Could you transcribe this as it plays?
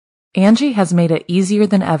Angie has made it easier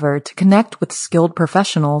than ever to connect with skilled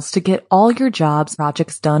professionals to get all your jobs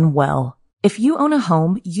projects done well. If you own a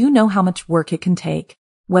home, you know how much work it can take,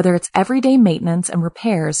 whether it's everyday maintenance and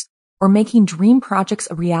repairs or making dream projects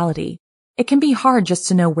a reality. It can be hard just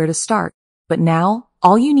to know where to start, but now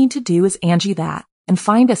all you need to do is Angie that and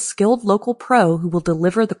find a skilled local pro who will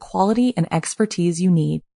deliver the quality and expertise you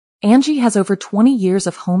need. Angie has over 20 years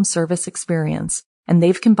of home service experience, and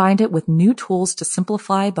they've combined it with new tools to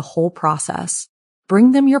simplify the whole process.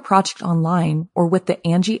 Bring them your project online or with the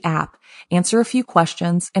Angie app, answer a few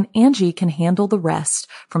questions, and Angie can handle the rest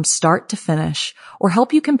from start to finish, or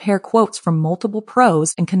help you compare quotes from multiple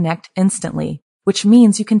pros and connect instantly, which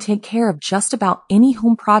means you can take care of just about any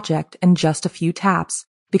home project in just a few taps.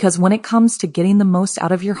 Because when it comes to getting the most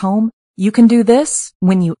out of your home, you can do this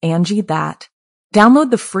when you Angie that.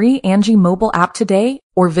 Download the free Angie mobile app today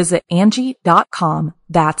or visit Angie.com.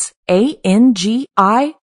 That's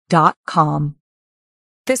ANGI.com.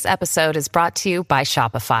 This episode is brought to you by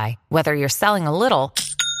Shopify. Whether you're selling a little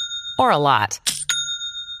or a lot,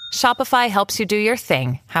 Shopify helps you do your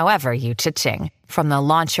thing, however you cha-ching. From the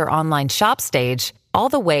launch your online shop stage, all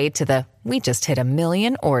the way to the we just hit 1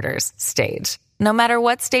 million orders stage. No matter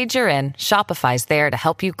what stage you're in, Shopify's there to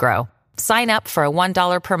help you grow. Sign up for a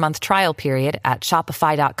 $1 per month trial period at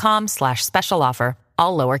shopify.com/special offer,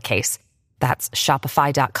 all lowercase. That's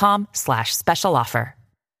shopify.com/special offer.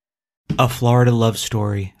 A Florida Love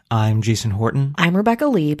Story. I'm Jason Horton. I'm Rebecca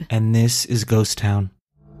Lieb. And this is Ghost Town.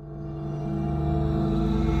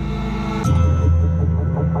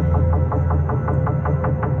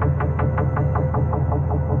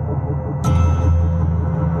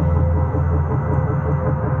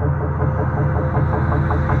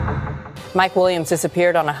 Mike Williams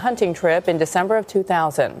disappeared on a hunting trip in December of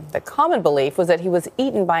 2000. The common belief was that he was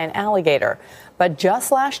eaten by an alligator. But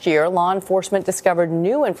just last year, law enforcement discovered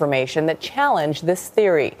new information that challenged this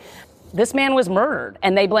theory. This man was murdered,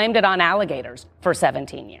 and they blamed it on alligators for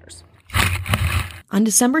 17 years. On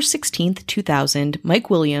December 16th, 2000, Mike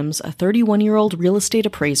Williams, a 31-year-old real estate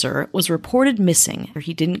appraiser, was reported missing after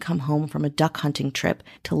he didn't come home from a duck hunting trip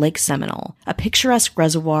to Lake Seminole, a picturesque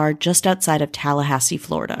reservoir just outside of Tallahassee,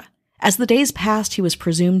 Florida. As the days passed, he was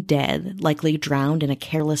presumed dead, likely drowned in a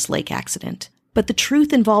careless lake accident. But the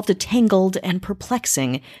truth involved a tangled and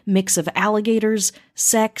perplexing mix of alligators,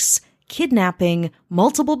 sex, kidnapping,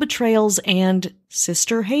 multiple betrayals, and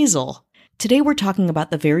Sister Hazel. Today we're talking about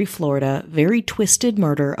the very Florida, very twisted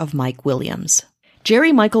murder of Mike Williams.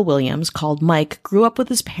 Jerry Michael Williams, called Mike, grew up with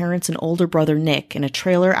his parents and older brother Nick in a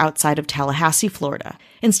trailer outside of Tallahassee, Florida.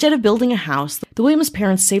 Instead of building a house, the Williams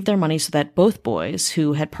parents saved their money so that both boys,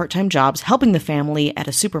 who had part-time jobs helping the family at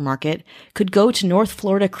a supermarket, could go to North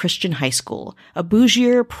Florida Christian High School, a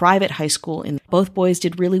bougier private high school. Both boys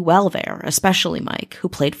did really well there, especially Mike, who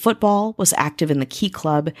played football, was active in the Key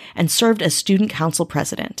Club, and served as student council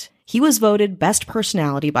president. He was voted best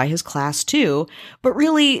personality by his class too, but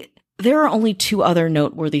really, there are only two other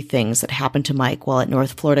noteworthy things that happened to Mike while at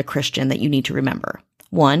North Florida Christian that you need to remember.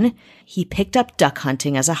 One, he picked up duck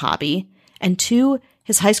hunting as a hobby. And two,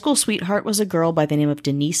 his high school sweetheart was a girl by the name of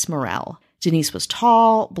Denise Morell. Denise was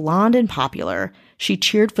tall, blonde, and popular. She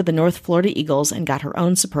cheered for the North Florida Eagles and got her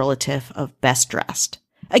own superlative of best dressed.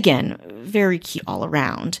 Again, very cute all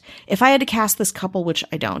around. If I had to cast this couple, which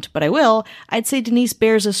I don't, but I will, I'd say Denise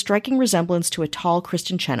bears a striking resemblance to a tall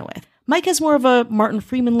Kristen Chenoweth. Mike has more of a Martin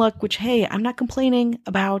Freeman look, which, hey, I'm not complaining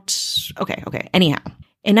about. Okay. Anyhow,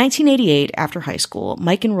 in 1988, after high school,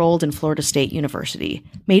 Mike enrolled in Florida State University,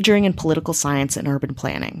 majoring in political science and urban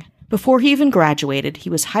planning. Before he even graduated, he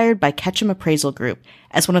was hired by Ketchum Appraisal Group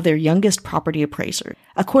as one of their youngest property appraisers.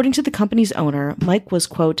 According to the company's owner, Mike was,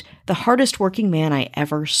 quote, the hardest working man I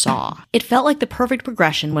ever saw. It felt like the perfect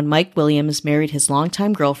progression when Mike Williams married his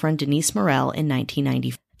longtime girlfriend Denise Morell in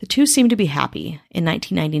 1994. The two seemed to be happy. In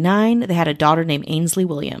 1999, they had a daughter named Ainsley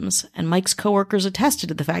Williams, and Mike's coworkers attested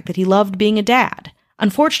to the fact that he loved being a dad.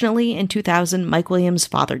 Unfortunately, in 2000, Mike Williams'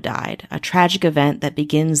 father died, a tragic event that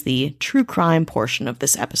begins the true crime portion of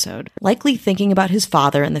this episode. Likely thinking about his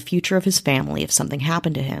father and the future of his family if something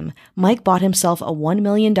happened to him, Mike bought himself a $1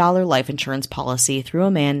 million life insurance policy through a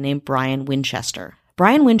man named Brian Winchester.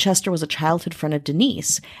 Brian Winchester was a childhood friend of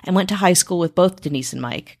Denise and went to high school with both Denise and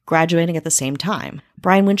Mike, graduating at the same time.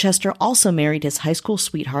 Brian Winchester also married his high school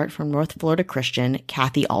sweetheart from North Florida Christian,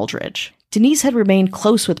 Kathy Aldridge. Denise had remained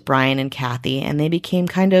close with Brian and Kathy, and they became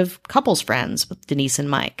kind of couples friends with Denise and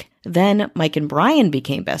Mike. Then Mike and Brian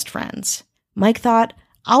became best friends. Mike thought,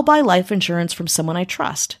 I'll buy life insurance from someone I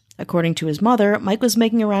trust. According to his mother, Mike was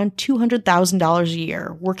making around $200,000 a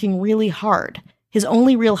year, working really hard. His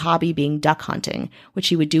only real hobby being duck hunting, which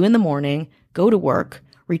he would do in the morning, go to work,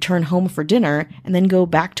 return home for dinner, and then go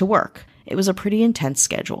back to work. It was a pretty intense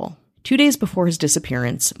schedule. 2 days before his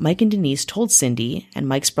disappearance, Mike and Denise told Cindy and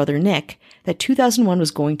Mike's brother Nick that 2001 was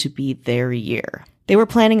going to be their year. They were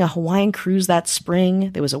planning a Hawaiian cruise that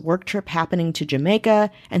spring, there was a work trip happening to Jamaica,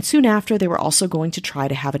 and soon after they were also going to try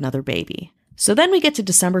to have another baby. So then we get to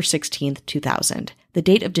December 16th, 2000, the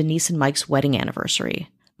date of Denise and Mike's wedding anniversary.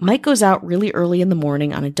 Mike goes out really early in the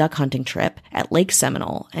morning on a duck hunting trip at Lake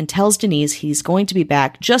Seminole and tells Denise he's going to be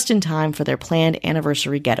back just in time for their planned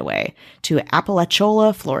anniversary getaway to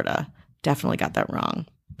Apalachicola, Florida. Definitely got that wrong.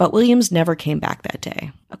 But Williams never came back that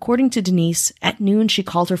day. According to Denise, at noon she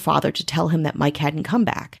called her father to tell him that Mike hadn't come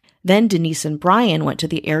back. Then Denise and Brian went to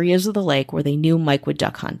the areas of the lake where they knew Mike would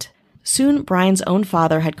duck hunt. Soon, Brian's own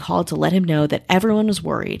father had called to let him know that everyone was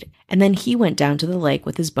worried, and then he went down to the lake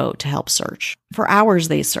with his boat to help search. For hours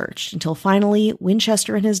they searched, until finally,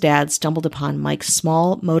 Winchester and his dad stumbled upon Mike's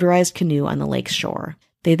small, motorized canoe on the lake's shore.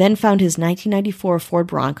 They then found his 1994 Ford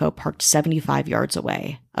Bronco parked 75 yards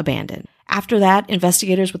away, abandoned. After that,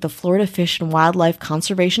 investigators with the Florida Fish and Wildlife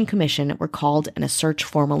Conservation Commission were called and a search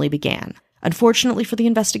formally began. Unfortunately for the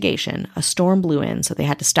investigation, a storm blew in, so they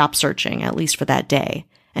had to stop searching, at least for that day,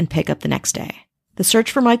 and pick up the next day. The search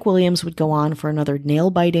for Mike Williams would go on for another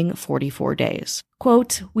nail-biting 44 days.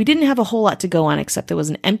 Quote, "We didn't have a whole lot to go on except there was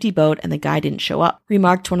an empty boat and the guy didn't show up,"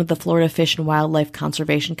 remarked one of the Florida Fish and Wildlife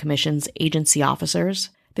Conservation Commission's agency officers.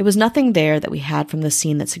 "There was nothing there that we had from the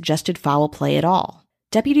scene that suggested foul play at all."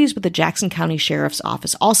 Deputies with the Jackson County Sheriff's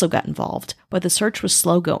Office also got involved, but the search was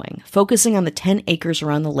slow going, focusing on the 10 acres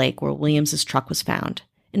around the lake where Williams' truck was found.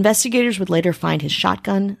 Investigators would later find his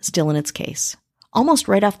shotgun still in its case. Almost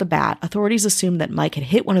right off the bat, authorities assumed that Mike had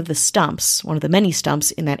hit one of the many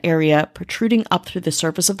stumps in that area, protruding up through the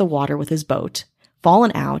surface of the water with his boat,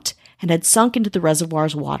 fallen out, and had sunk into the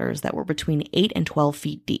reservoir's waters that were between 8 and 12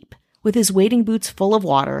 feet deep. With his wading boots full of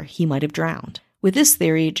water, he might have drowned. With this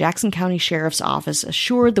theory, Jackson County Sheriff's Office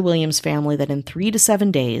assured the Williams family that in 3 to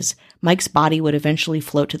 7 days, Mike's body would eventually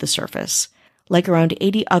float to the surface, like around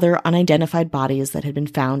 80 other unidentified bodies that had been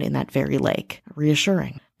found in that very lake.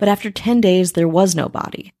 Reassuring. But after 10 days, there was no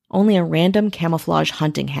body, only a random camouflage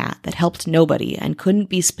hunting hat that helped nobody and couldn't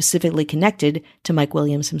be specifically connected to Mike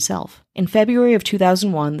Williams himself. In February of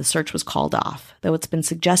 2001, the search was called off, though it's been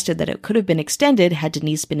suggested that it could have been extended had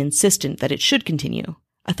Denise been insistent that it should continue.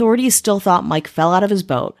 Authorities still thought Mike fell out of his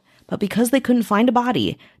boat, but because they couldn't find a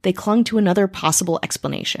body, they clung to another possible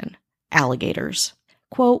explanation: alligators.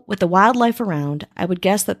 Quote, "With the wildlife around, I would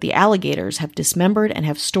guess that the alligators have dismembered and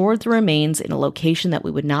have stored the remains in a location that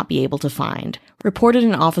we would not be able to find," reported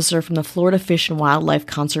an officer from the Florida Fish and Wildlife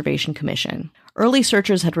Conservation Commission. Early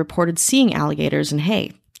searchers had reported seeing alligators, and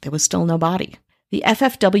hey, there was still no body. The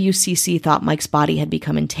FFWCC thought Mike's body had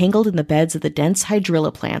become entangled in the beds of the dense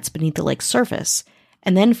hydrilla plants beneath the lake's surface,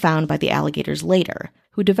 and then found by the alligators later,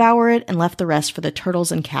 who devour it and left the rest for the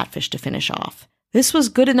turtles and catfish to finish off. This was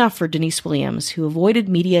good enough for Denise Williams, who avoided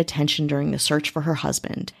media attention during the search for her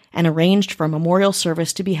husband, and arranged for a memorial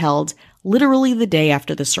service to be held literally the day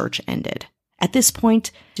after the search ended. At this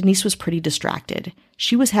point, Denise was pretty distracted.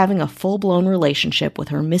 She was having a full-blown relationship with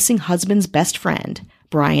her missing husband's best friend,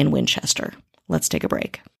 Brian Winchester. Let's take a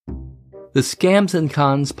break. The Scams and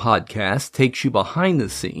Cons podcast takes you behind the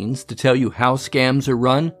scenes to tell you how scams are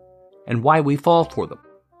run and why we fall for them.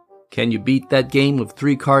 Can you beat that game of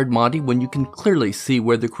 3-card Monty when you can clearly see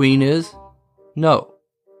where the queen is? No,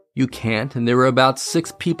 you can't, and there are about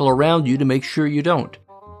 6 people around you to make sure you don't.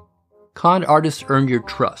 Con artists earn your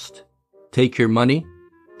trust, take your money,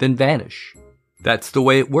 then vanish. That's the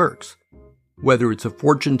way it works. Whether it's a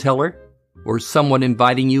fortune teller or someone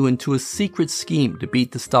inviting you into a secret scheme to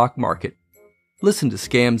beat the stock market. Listen to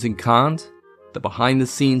Scams and Cons, the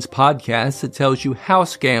behind-the-scenes podcast that tells you how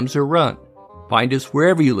scams are run. Find us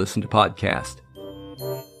wherever you listen to podcasts.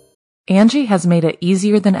 Angie has made it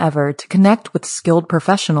easier than ever to connect with skilled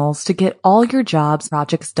professionals to get all your jobs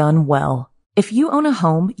projects done well. If you own a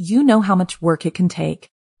home, you know how much work it can take,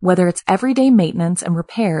 whether it's everyday maintenance and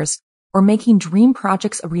repairs or making dream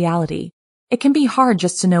projects a reality. It can be hard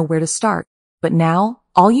just to know where to start, but now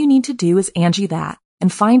all you need to do is Angie that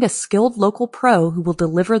and find a skilled local pro who will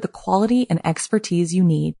deliver the quality and expertise you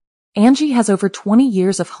need. Angie has over 20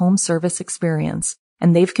 years of home service experience,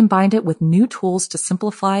 and they've combined it with new tools to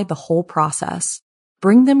simplify the whole process.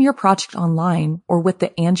 Bring them your project online or with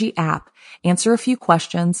the Angie app, answer a few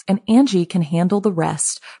questions, and Angie can handle the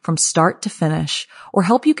rest from start to finish, or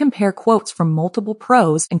help you compare quotes from multiple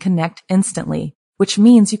pros and connect instantly, which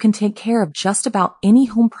means you can take care of just about any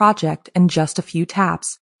home project in just a few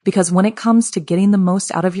taps. Because when it comes to getting the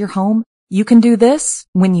most out of your home, you can do this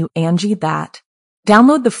when you Angie that.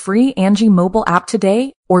 Download the free Angie mobile app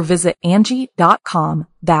today or visit Angie.com.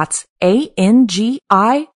 That's ANGI.com.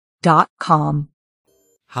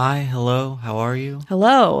 Hi, hello, how are you?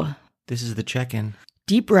 Hello. This is the check-in.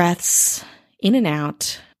 Deep breaths in and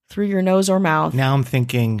out through your nose or mouth. Now I'm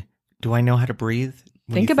thinking, do I know how to breathe?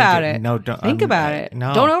 Think about it. No, don't. Think about it.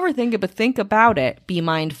 No. Don't overthink it, but think about it. Be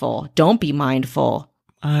mindful. Don't be mindful.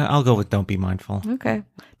 I'll go with don't be mindful. Okay.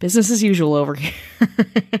 Business as usual over here.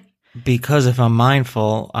 Because if I'm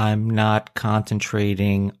mindful, I'm not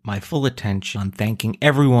concentrating my full attention on thanking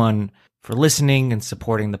everyone for listening and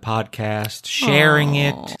supporting the podcast, sharing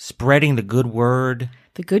it, spreading the good word.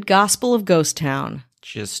 The good gospel of Ghost Town.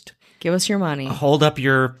 Just give us your money. Hold up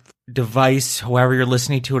your device, however you're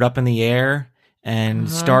listening to it, up in the air and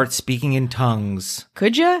start speaking in tongues.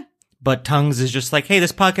 Could you? But tongues is just like, hey,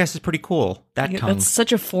 this podcast is pretty cool. That tongue. That's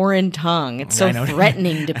such a foreign tongue. It's so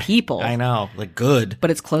threatening to people. I know. Like, good. But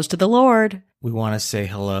it's close to the Lord. We want to say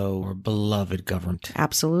hello, our beloved government.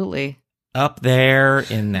 Absolutely. Up there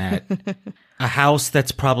in that, a house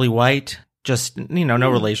that's probably white. Just, no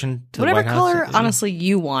relation to whatever the White House. Whatever color, honestly,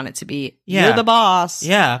 you want it to be. Yeah. You're the boss.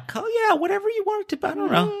 Yeah. Yeah, whatever you want it to be. I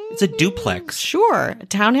don't know. It's a duplex. Sure. A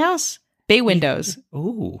townhouse? Bay windows.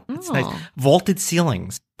 Ooh, that's nice. Vaulted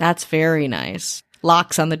ceilings. That's very nice.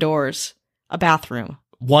 Locks on the doors. A bathroom.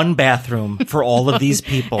 One bathroom for all of these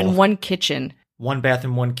people. And one kitchen. One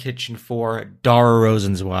bathroom, one kitchen for Dara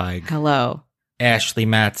Rosenzweig. Hello. Ashley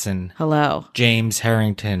Matson. Hello. James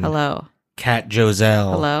Harrington. Hello. Kat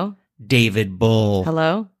Joselle. Hello. David Bull.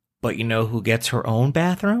 Hello. But you know who gets her own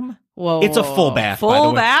bathroom? Whoa. It's a full bath, by the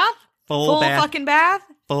Full way. bath? Full bath. Fucking bath?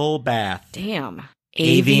 Full bath. Damn.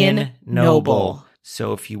 Avian Noble.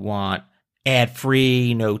 So if you want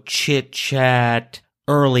ad-free, no chit-chat,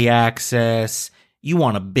 early access, you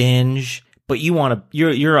want to binge, but you want to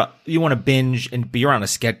binge but you're on a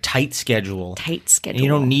tight schedule. Tight schedule. And you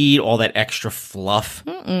don't need all that extra fluff.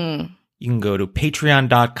 Mm-mm. You can go to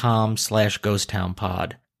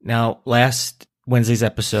patreon.com/ghosttownpod. Now, last Wednesday's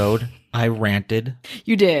episode, I ranted.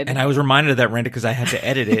 You did. And I was reminded of that rant because I had to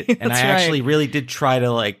edit it. And I actually right. really did try to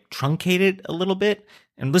truncate it a little bit.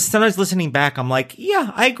 And sometimes listening back, I'm like,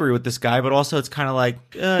 yeah, I agree with this guy. But also it's kind of like,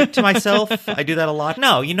 to myself, I do that a lot.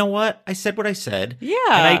 No, you know what? I said what I said. Yeah.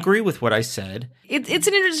 And I agree with what I said. It's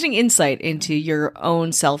an interesting insight into your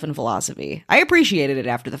own self and philosophy. I appreciated it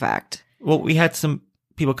after the fact. Well, we had some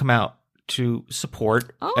people come out to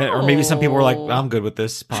support, or maybe some people were like, I'm good with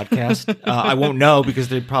this podcast. I won't know because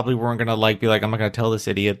they probably weren't going to be like, I'm not going to tell this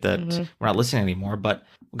idiot that we're not listening anymore. But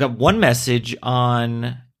we got one message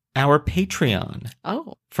on our Patreon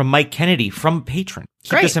from Mike Kennedy, from patron.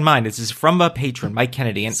 Keep this in mind. This is from a patron, Mike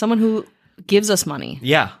Kennedy. And someone who gives us money.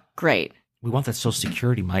 Yeah. Great. We want that social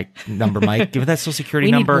security number, Mike. Give it that social security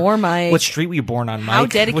number. We need more, Mike. What street were you born on, Mike? How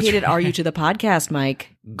dedicated are you to the podcast,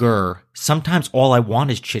 Mike? Sometimes all I want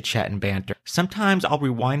is chit chat and banter. Sometimes I'll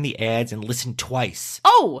rewind the ads and listen twice.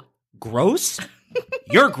 Oh! Gross?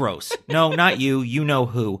 You're gross. No, not you. You know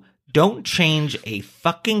who. Don't change a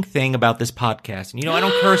fucking thing about this podcast. And I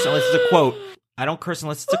don't curse unless it's a quote. I don't curse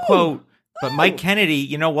unless it's a quote. But Mike Kennedy,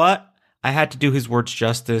 you know what? I had to do his words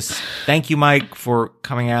justice. Thank you, Mike, for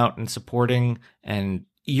coming out and supporting. And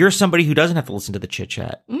you're somebody who doesn't have to listen to the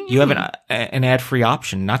chit-chat. You have an ad-free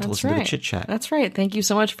option not to listen to the chit-chat. That's right. Thank you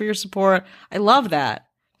so much for your support. I love that.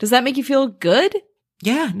 Does that make you feel good?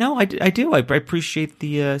 Yeah, no, I do. I appreciate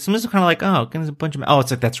the, sometimes I'm kind of like, there's a bunch of,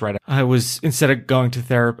 it's like, that's right. I was, instead of going to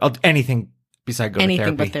therapy, anything besides going to therapy.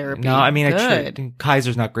 Anything but therapy. No, I mean, Good.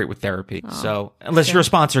 Kaiser's not great with therapy. So, unless you're a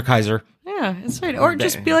sponsor, Kaiser. Yeah, it's right. Or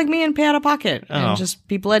just be like me and pay out of pocket and just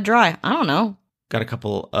be bled dry. I don't know. Got a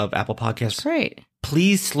couple of Apple Podcasts. Great.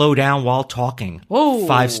 Please slow down while talking. Whoa.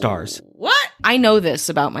 5 stars. What? I know this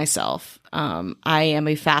about myself. I am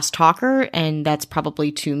a fast talker, and that's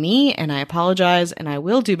probably to me, and I apologize, and I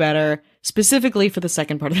will do better, specifically for the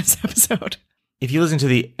second part of this episode. If you listen to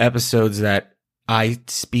the episodes that I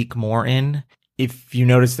speak more in, if you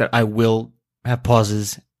notice that I will have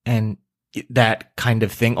pauses and that kind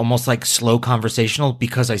of thing, almost like slow conversational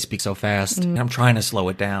because I speak so fast. And I'm trying to slow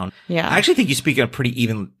it down. Yeah. I actually think you speak at a pretty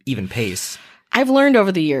even pace. I've learned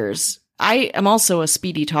over the years. I am also a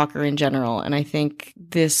speedy talker in general, and I think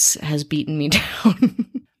this has beaten me down.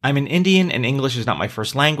 I'm an Indian and English is not my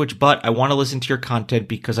first language, but I want to listen to your content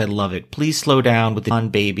because I love it. Please slow down with the on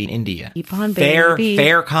baby in India. Keep on baby.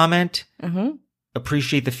 Fair comment. Mm-hmm.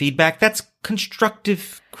 Appreciate the feedback. That's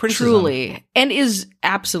constructive criticism. Truly. And is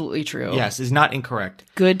absolutely true. Yes, is not incorrect.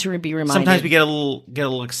 Good to be reminded. Sometimes we get a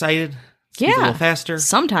little excited. Speak a little faster.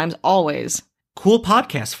 Sometimes, always. Cool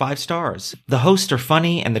podcast, 5 stars. The hosts are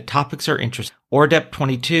funny and the topics are interesting.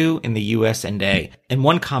 Ordep22 in the US and A. And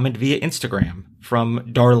one comment via Instagram from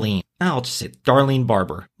Darlene. I'll just say Darlene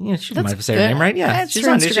Barber. Yeah, she might have said her name right. Yeah, that's her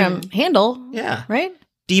Instagram handle. Yeah, right.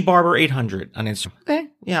 dbarber800 on Instagram. Okay.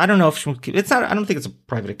 Yeah, I don't know if it's not. I don't think it's a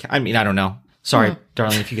private account. I mean, I don't know. Sorry,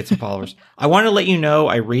 Darlene, if you get some followers. I want to let you know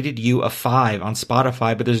I rated you a 5 on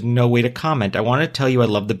Spotify, but there's no way to comment. I want to tell you I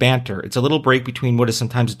love the banter. It's a little break between what is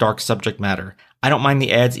sometimes dark subject matter. I don't mind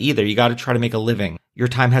the ads either. You got to try to make a living. Your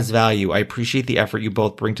time has value. I appreciate the effort you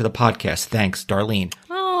both bring to the podcast. Thanks, Darlene.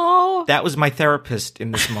 Oh, that was my therapist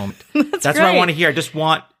in this moment. That's great. What I want to hear. I just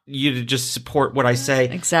want you to just support what I say.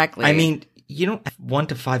 Exactly. I mean, you don't 1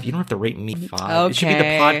 to 5. You don't have to rate me 5. Okay. It should be the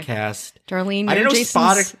podcast. Darlene, I didn't know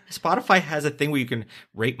Jason's... Spotify has a thing where you can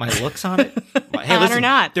rate my looks on it. Hey, Hot listen, or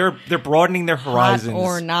not. They're broadening their horizons. Hot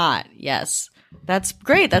or not. Yes. That's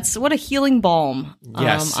great. That's what a healing balm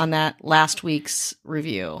yes. on that last week's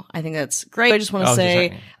review. I think that's great. I just want to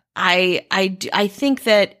say I think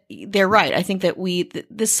that they're right. I think that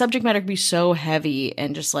this subject matter can be so heavy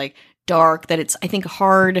and just like dark that it's, I think,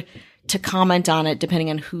 hard to comment on it depending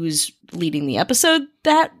on who's leading the episode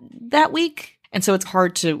that week. And so it's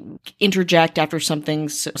hard to interject after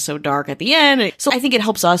something's so dark at the end. So I think it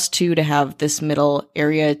helps us too to have this middle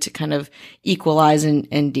area to kind of equalize and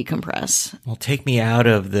decompress. Well, take me out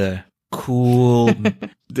of the cool,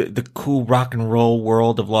 the cool rock and roll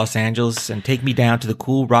world of Los Angeles and take me down to the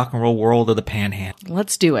cool rock and roll world of the Panhandle.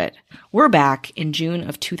 Let's do it. We're back in June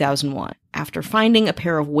of 2001. After finding a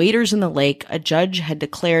pair of waders in the lake, a judge had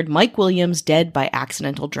declared Mike Williams dead by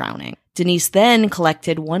accidental drowning. Denise then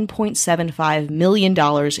collected $1.75 million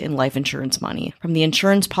in life insurance money from the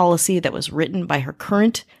insurance policy that was written by her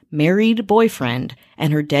current married boyfriend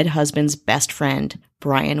and her dead husband's best friend,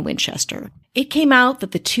 Brian Winchester. It came out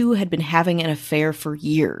that the two had been having an affair for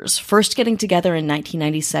years, first getting together in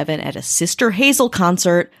 1997 at a Sister Hazel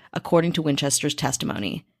concert, according to Winchester's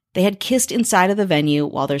testimony. They had kissed inside of the venue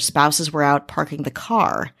while their spouses were out parking the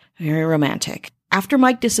car. Very romantic. After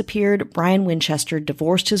Mike disappeared, Brian Winchester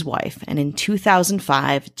divorced his wife, and in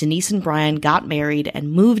 2005, Denise and Brian got married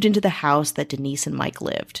and moved into the house that Denise and Mike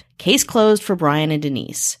lived. Case closed for Brian and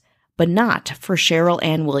Denise, but not for Cheryl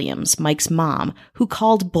Ann Williams, Mike's mom, who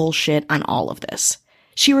called bullshit on all of this.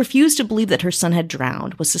 She refused to believe that her son had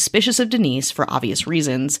drowned, was suspicious of Denise for obvious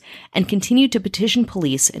reasons, and continued to petition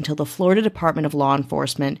police until the Florida Department of Law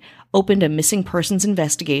Enforcement opened a missing persons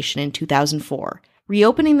investigation in 2004,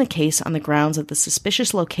 reopening the case on the grounds of the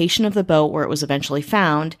suspicious location of the boat where it was eventually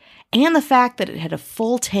found, and the fact that it had a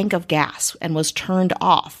full tank of gas and was turned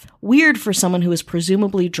off. Weird for someone who was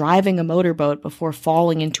presumably driving a motorboat before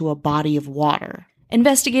falling into a body of water.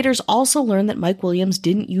 Investigators also learned that Mike Williams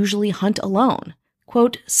didn't usually hunt alone.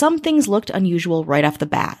 Quote, some things looked unusual right off the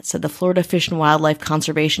bat, said the Florida Fish and Wildlife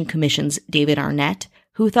Conservation Commission's David Arnett,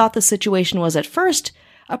 who thought the situation was at first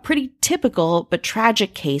a pretty typical but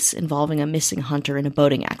tragic case involving a missing hunter in a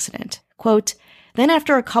boating accident. Quote, then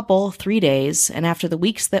after 3 days, and after the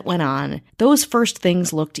weeks that went on, those first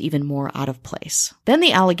things looked even more out of place. Then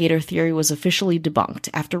the alligator theory was officially debunked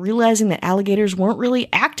after realizing that alligators weren't really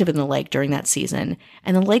active in the lake during that season,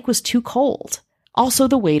 and the lake was too cold. Also,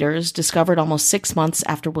 the waders, discovered almost 6 months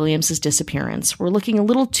after Williams's disappearance, were looking a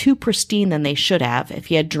little too pristine than they should have if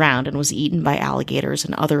he had drowned and was eaten by alligators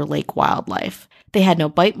and other lake wildlife. They had no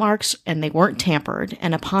bite marks, and they weren't tampered,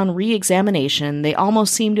 and upon re-examination, they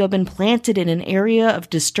almost seemed to have been planted in an area of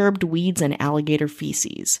disturbed weeds and alligator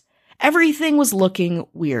feces. Everything was looking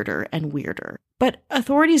weirder and weirder. But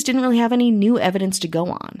authorities didn't really have any new evidence to go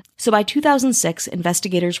on. So by 2006,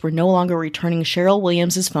 investigators were no longer returning Cheryl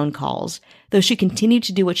Williams' phone calls, though she continued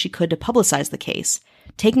to do what she could to publicize the case,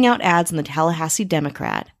 taking out ads in the Tallahassee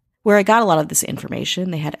Democrat, where I got a lot of this information.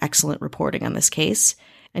 They had excellent reporting on this case,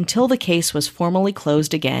 until the case was formally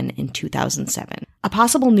closed again in 2007. A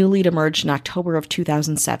possible new lead emerged in October of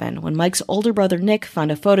 2007 when Mike's older brother Nick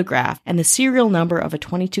found a photograph and the serial number of a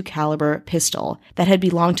 .22 caliber pistol that had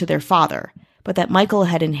belonged to their father, but that Michael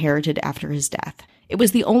had inherited after his death. It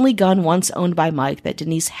was the only gun once owned by Mike that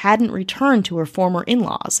Denise hadn't returned to her former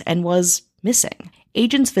in-laws and was missing.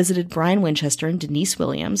 Agents visited Brian Winchester and Denise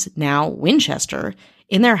Williams, now Winchester,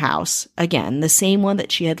 in their house, again, the same one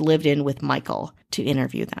that she had lived in with Michael, to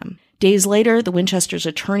interview them. Days later, the Winchester's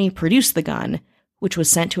attorney produced the gun, which was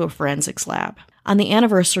sent to a forensics lab. On the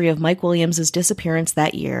anniversary of Mike Williams' disappearance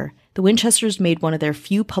that year, the Winchesters made one of their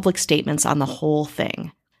few public statements on the whole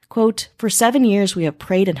thing. Quote, for 7 years we have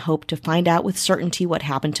prayed and hoped to find out with certainty what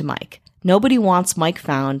happened to Mike. Nobody wants Mike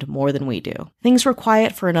found more than we do. Things were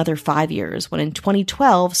quiet for another 5 years when in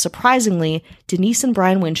 2012, surprisingly, Denise and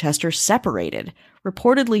Brian Winchester separated,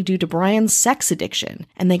 reportedly due to Brian's sex addiction,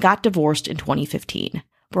 and they got divorced in 2015.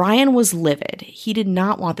 Brian was livid. He did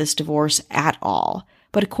not want this divorce at all,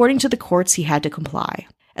 but according to the courts, he had to comply.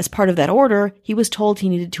 As part of that order, he was told he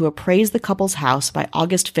needed to appraise the couple's house by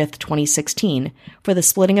August 5th, 2016, for the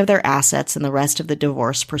splitting of their assets and the rest of the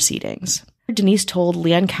divorce proceedings. Denise told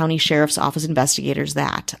Leon County Sheriff's Office investigators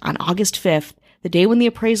that, on August 5th, the day when the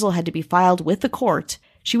appraisal had to be filed with the court,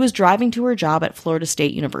 she was driving to her job at Florida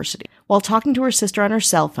State University. While talking to her sister on her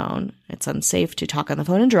cell phone, it's unsafe to talk on the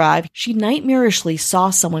phone and drive, she nightmarishly saw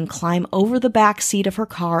someone climb over the back seat of her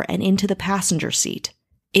car and into the passenger seat.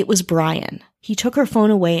 It was Brian. He took her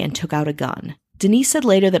phone away and took out a gun. Denise said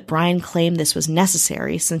later that Brian claimed this was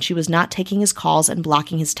necessary since she was not taking his calls and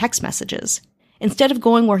blocking his text messages. Instead of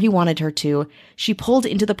going where he wanted her to, she pulled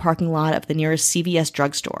into the parking lot of the nearest CVS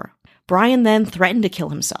drugstore. Brian then threatened to kill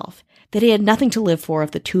himself, that he had nothing to live for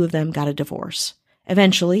if the two of them got a divorce.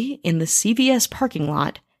 Eventually, in the CVS parking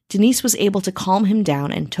lot, Denise was able to calm him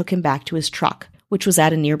down and took him back to his truck, which was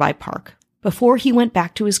at a nearby park. Before he went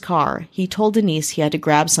back to his car, he told Denise he had to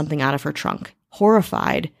grab something out of her trunk.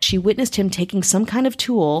 Horrified, she witnessed him taking some kind of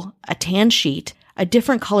tool, a tan sheet, a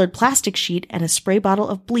different colored plastic sheet, and a spray bottle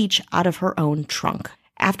of bleach out of her own trunk.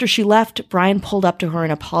 After she left, Brian pulled up to her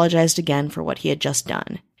and apologized again for what he had just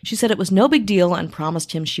done. She said it was no big deal and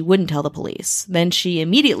promised him she wouldn't tell the police. Then she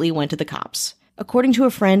immediately went to the cops. According to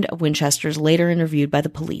a friend of Winchester's later interviewed by the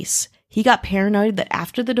police, he got paranoid that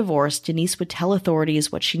after the divorce, Denise would tell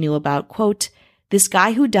authorities what she knew about, quote, this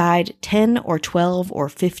guy who died 10 or 12 or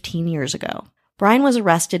 15 years ago. Brian was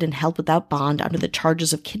arrested and held without bond under the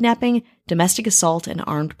charges of kidnapping, domestic assault, and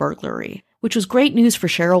armed burglary, which was great news for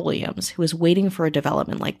Cheryl Williams, who was waiting for a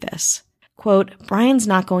development like this. Quote, Brian's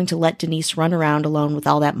not going to let Denise run around alone with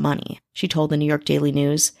all that money, she told the New York Daily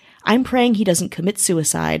News. I'm praying he doesn't commit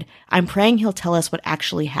suicide. I'm praying he'll tell us what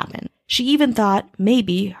actually happened. She even thought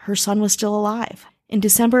maybe her son was still alive. In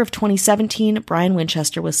December of 2017, Brian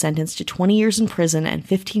Winchester was sentenced to 20 years in prison and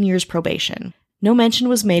 15 years probation. No mention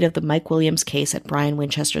was made of the Mike Williams case at Brian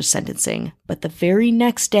Winchester's sentencing, but the very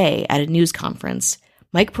next day at a news conference,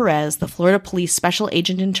 Mike Perez, the Florida police special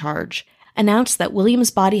agent in charge, announced that Williams'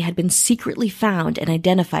 body had been secretly found and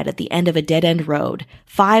identified at the end of a dead-end road,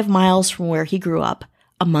 5 miles from where he grew up,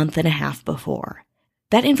 a month and a half before.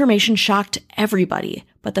 That information shocked everybody,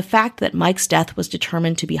 but the fact that Mike's death was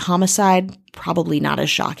determined to be homicide, probably not as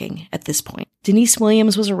shocking at this point. Denise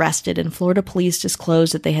Williams was arrested and Florida police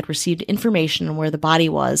disclosed that they had received information on where the body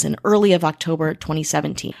was in early of October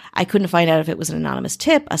 2017. I couldn't find out if it was an anonymous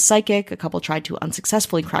tip, a psychic, a couple tried to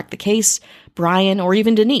unsuccessfully crack the case, Brian, or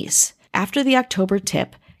even Denise. After the October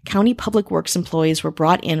tip, county public works employees were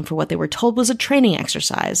brought in for what they were told was a training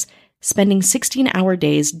exercise, spending 16-hour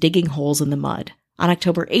days digging holes in the mud. On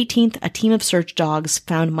October 18th, a team of search dogs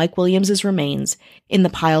found Mike Williams' remains in the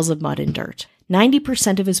piles of mud and dirt.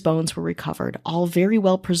 90% of his bones were recovered, all very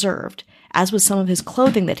well preserved, as was some of his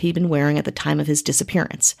clothing that he'd been wearing at the time of his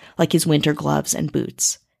disappearance, like his winter gloves and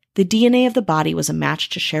boots. The DNA of the body was a match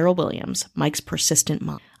to Cheryl Williams, Mike's persistent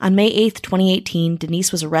mom. On May 8, 2018,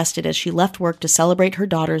 Denise was arrested as she left work to celebrate her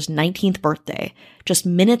daughter's 19th birthday, just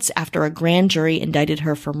minutes after a grand jury indicted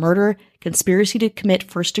her for murder, conspiracy to commit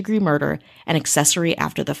first-degree murder, and accessory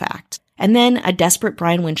after the fact. And then a desperate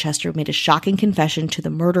Brian Winchester made a shocking confession to the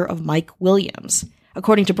murder of Mike Williams.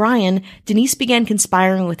 According to Brian, Denise began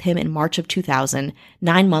conspiring with him in March of 2000,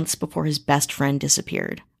 9 months before his best friend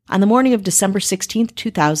disappeared. On the morning of December 16,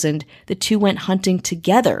 2000, the two went hunting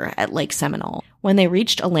together at Lake Seminole. When they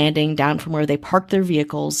reached a landing down from where they parked their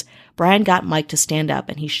vehicles, Brian got Mike to stand up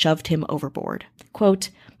and he shoved him overboard. Quote,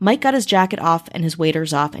 Mike got his jacket off and his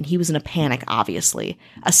waders off and he was in a panic, obviously,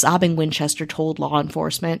 a sobbing Winchester told law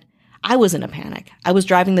enforcement. I was in a panic. I was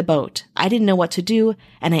driving the boat. I didn't know what to do,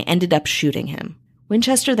 and I ended up shooting him.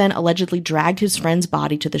 Winchester then allegedly dragged his friend's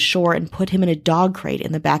body to the shore and put him in a dog crate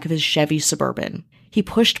in the back of his Chevy Suburban. He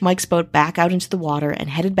pushed Mike's boat back out into the water and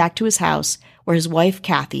headed back to his house, where his wife,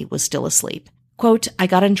 Kathy, was still asleep. Quote, I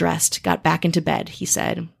got undressed, got back into bed, he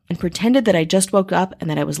said, and pretended that I just woke up and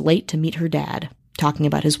that I was late to meet her dad. Talking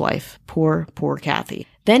about his wife. Poor Kathy.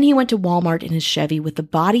 Then he went to Walmart in his Chevy with the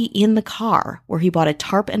body in the car, where he bought a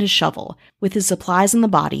tarp and a shovel. With his supplies in the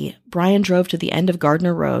body, Brian drove to the end of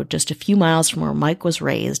Gardner Road, just a few miles from where Mike was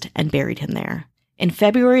raised, and buried him there. In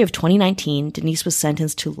February of 2019, Denise was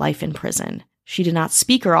sentenced to life in prison. She did not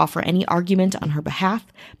speak or offer any argument on her behalf,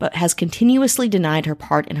 but has continuously denied her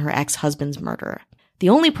part in her ex-husband's murder. The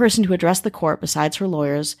only person to address the court besides her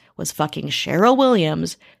lawyers was fucking Cheryl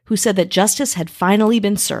Williams, who said that justice had finally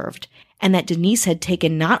been served, and that Denise had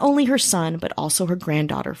taken not only her son, but also her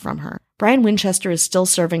granddaughter from her. Brian Winchester is still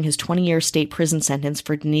serving his 20-year state prison sentence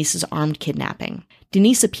for Denise's armed kidnapping.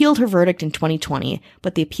 Denise appealed her verdict in 2020,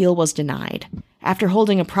 but the appeal was denied. After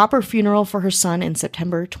holding a proper funeral for her son in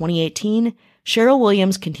September 2018, Cheryl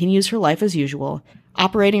Williams continues her life as usual,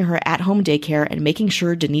 operating her at-home daycare and making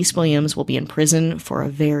sure Denise Williams will be in prison for a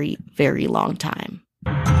very, very long time.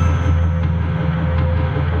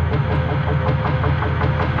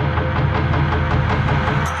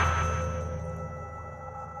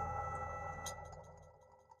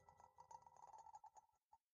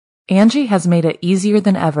 Angie has made it easier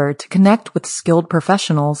than ever to connect with skilled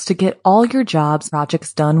professionals to get all your jobs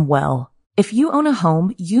projects done well. If you own a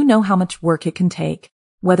home, you know how much work it can take,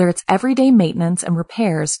 whether it's everyday maintenance and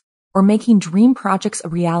repairs or making dream projects a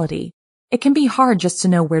reality. It can be hard just to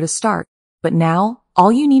know where to start, but now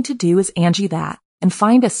all you need to do is Angie that and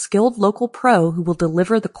find a skilled local pro who will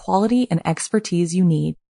deliver the quality and expertise you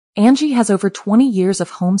need. Angie has over 20 years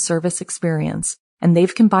of home service experience, and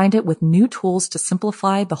they've combined it with new tools to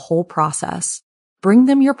simplify the whole process. Bring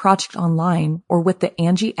them your project online or with the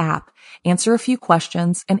Angie app, answer a few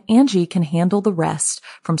questions, and Angie can handle the rest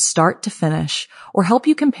from start to finish, or help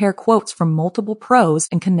you compare quotes from multiple pros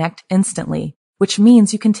and connect instantly, which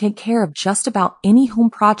means you can take care of just about any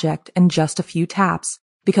home project in just a few taps.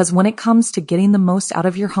 Because when it comes to getting the most out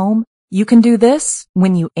of your home, you can do this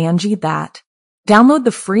when you Angie that. Download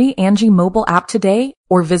the free Angie mobile app today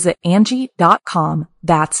or visit Angie.com.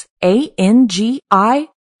 That's ANGI.com.